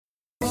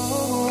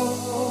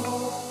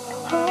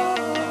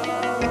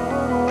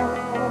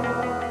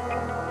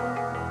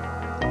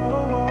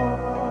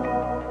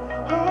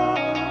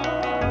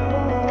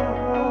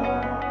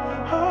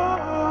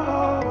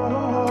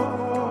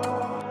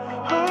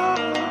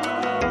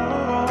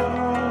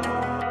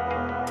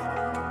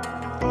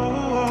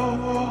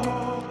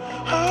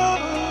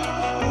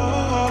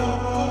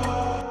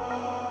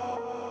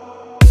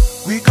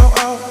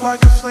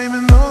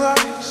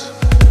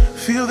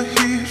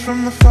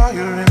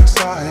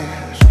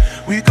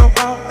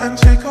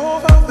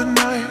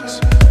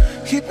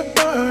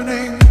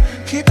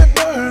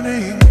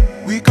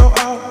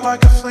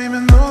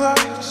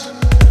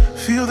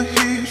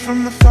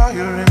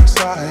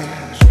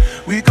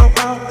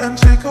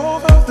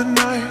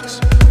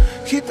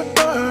keep it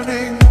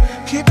burning,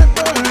 keep it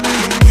burning.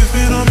 You've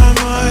been on my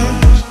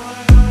mind,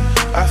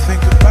 I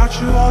think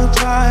about you all the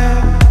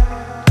time.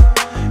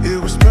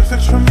 It was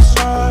perfect from the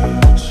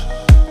start,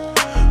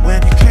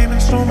 when you came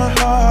and stole my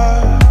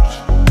heart.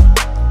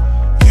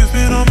 You've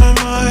been on my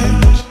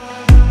mind,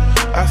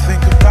 I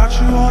think about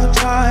you all the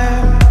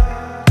time.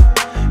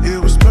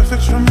 It was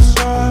perfect from the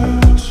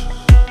start,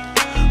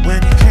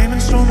 when you came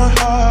and stole my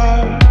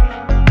heart.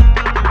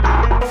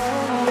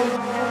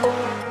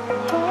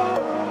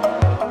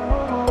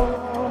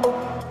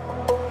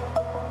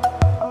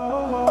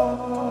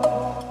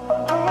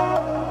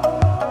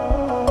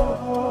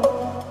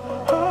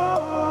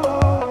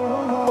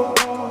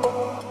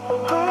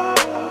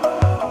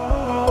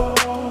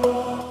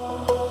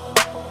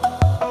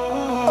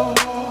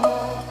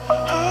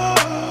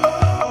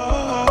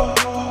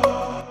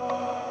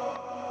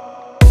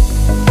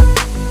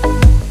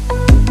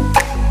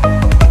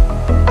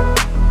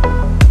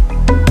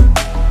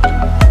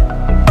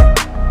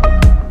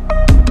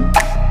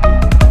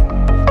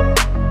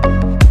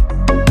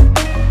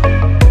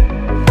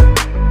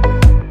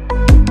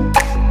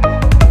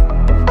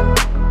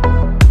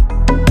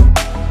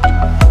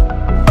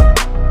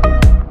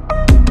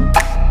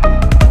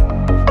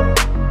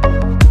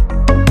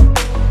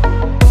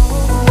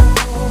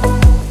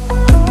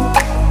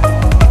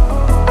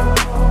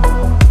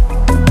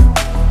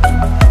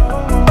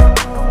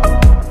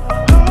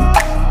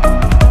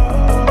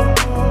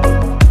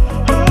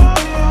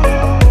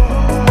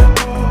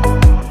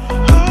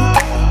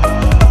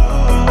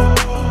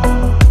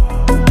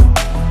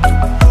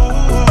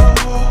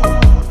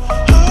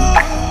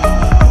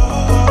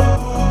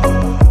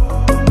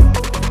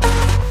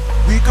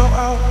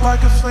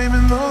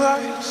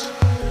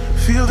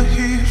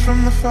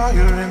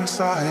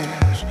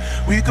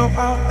 We go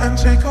out and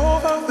take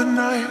over the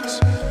night.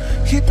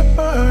 Keep it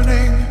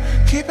burning,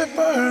 keep it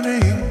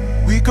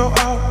burning. We go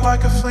out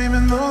like a flame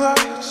in the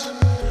lights.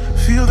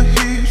 Feel the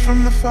heat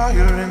from the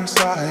fire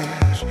inside.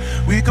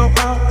 We go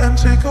out and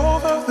take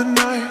over the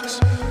night.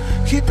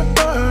 Keep it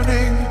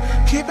burning,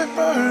 keep it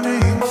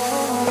burning.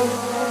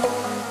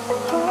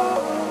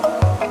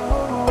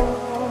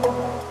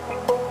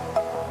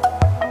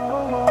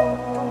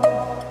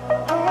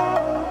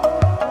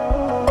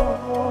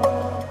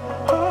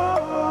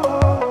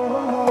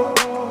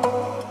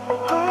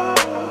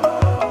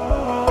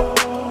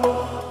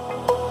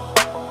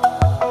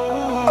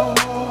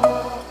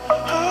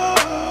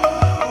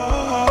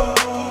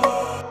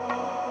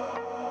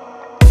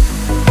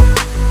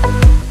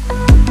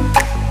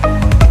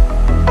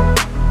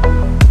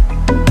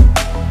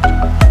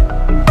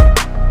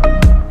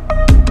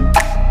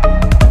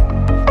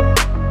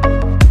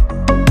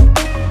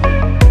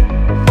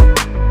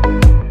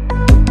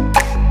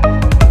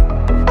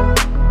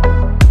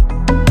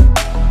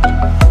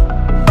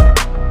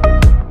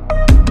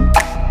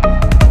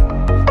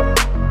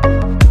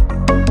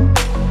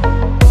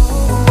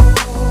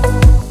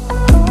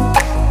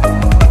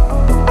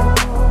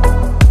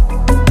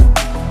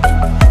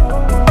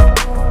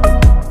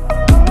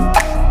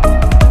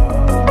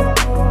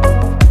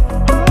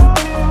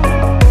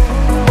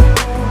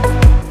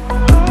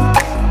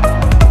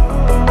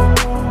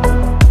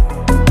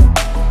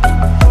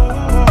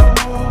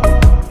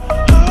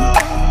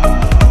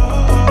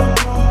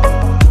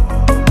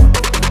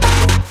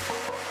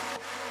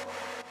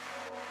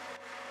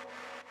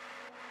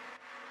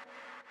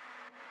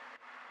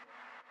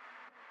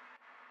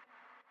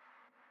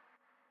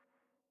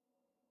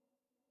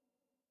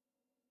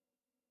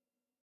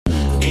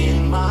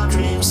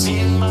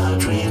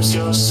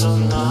 You're so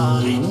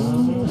naughty.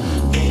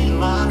 In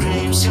my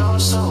dreams, you're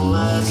so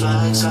wild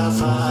like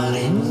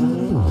safari.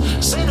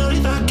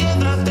 Señorita,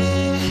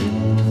 quédate.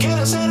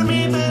 Quieres ser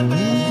mi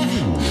bebé.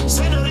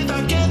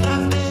 Señorita,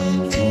 quédate.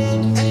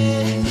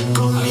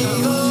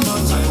 Conmigo.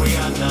 Like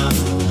Rihanna.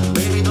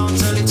 Baby, don't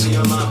tell it to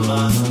your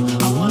mama.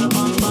 I wanna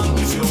bump bump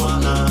if you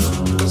wanna.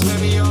 Cause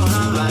baby, you're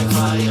hot like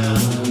fire.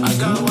 I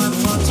got one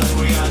front like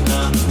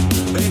Rihanna.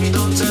 Baby,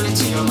 don't tell it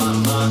to your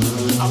mama.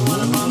 I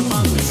wanna bump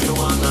bump if you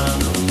wanna.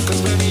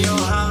 Cause baby, you're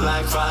hot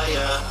like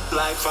fire,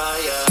 like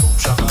fire. Boom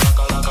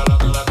shakalaka laka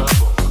laka laka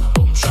boom.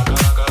 Boom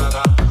shakalaka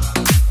laka.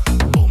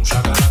 Boom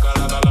shakalaka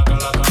laka laka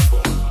laka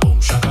boom. Boom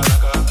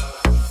shakalaka.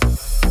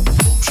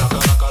 Boom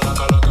shakalaka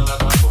laka laka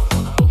laka boom.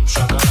 Boom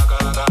shakalaka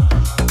laka.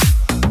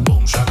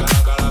 Boom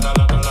shakalaka laka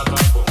laka laka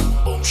boom.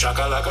 Boom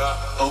shakalaka.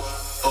 Oh,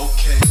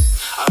 okay.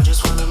 I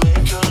just wanna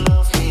make you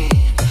love me.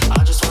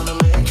 I just wanna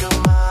make you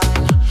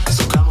mine.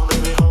 So come on,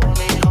 baby, hold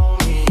me, hold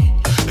me.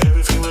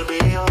 Everything will be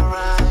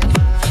alright.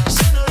 Like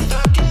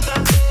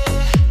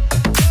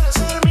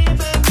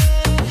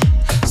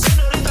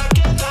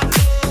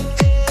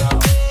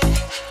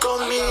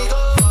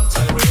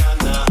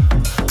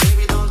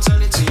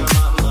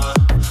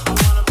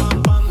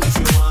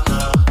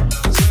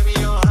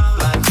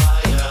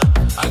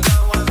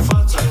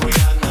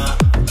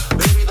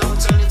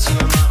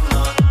fire.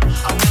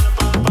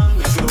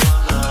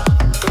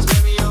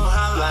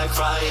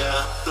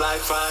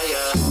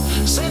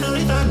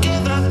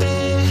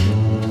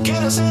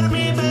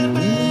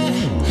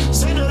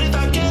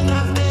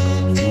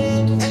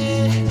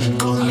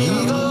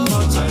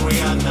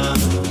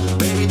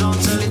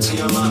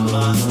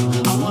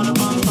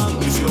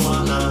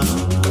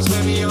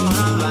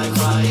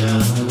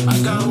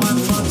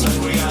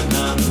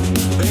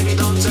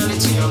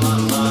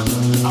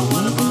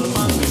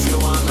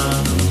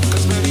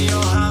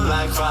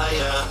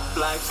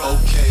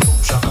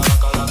 Shaka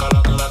laka laka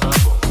laka laka.